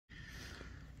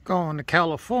Going to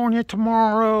California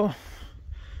tomorrow.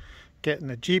 Getting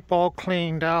the Jeep all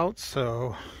cleaned out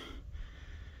so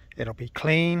it'll be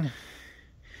clean.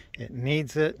 It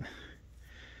needs it.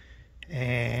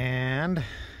 And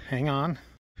hang on.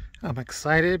 I'm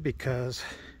excited because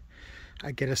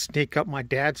I get to sneak up my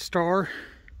dad's store.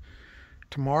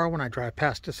 Tomorrow when I drive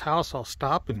past his house, I'll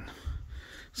stop and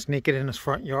sneak it in his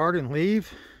front yard and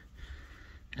leave.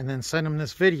 And then send him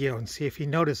this video and see if he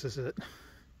notices it.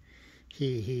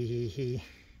 He.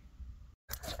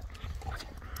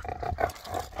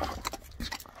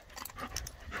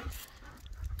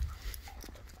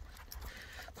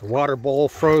 The water bowl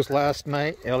froze last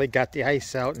night. Ellie got the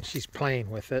ice out and she's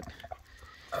playing with it.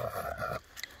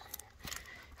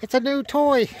 It's a new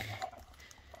toy.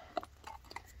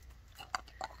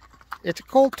 It's a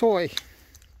cold toy.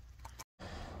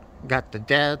 Got the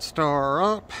dad star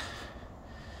up.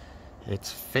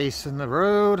 It's facing the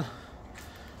road.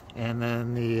 And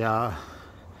then the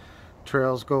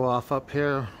trails go off up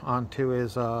here onto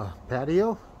his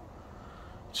patio.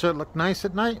 Should look nice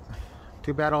at night.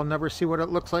 Too bad I'll never see what it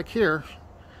looks like here.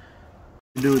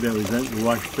 Do that was that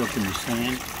washed up in the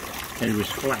sand and it was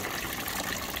flat.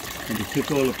 And he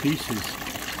took all the pieces.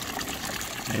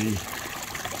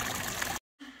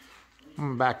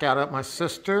 I'm back out at my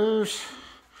sister's.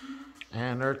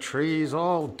 And their tree's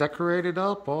all decorated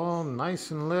up, all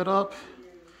nice and lit up.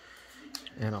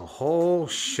 And a whole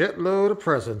shitload of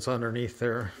presents underneath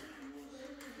there.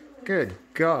 Good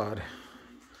God.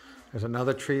 There's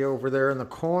another tree over there in the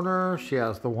corner. She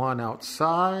has the one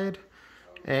outside.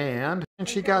 And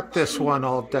she got this one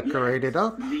all decorated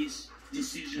up.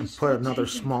 And put another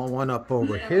small one up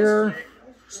over here.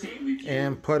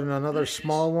 And put another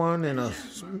small one and a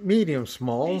medium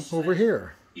small over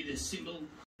here.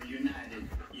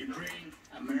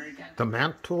 The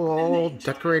mantle all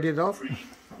decorated up.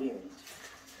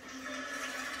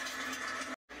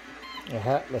 A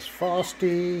hatless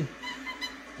Frosty.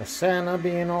 A Santa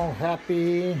being all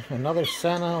happy. Another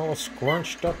Santa all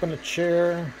scrunched up in a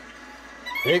chair.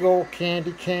 Big old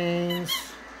candy canes.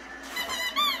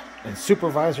 And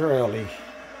Supervisor Ellie.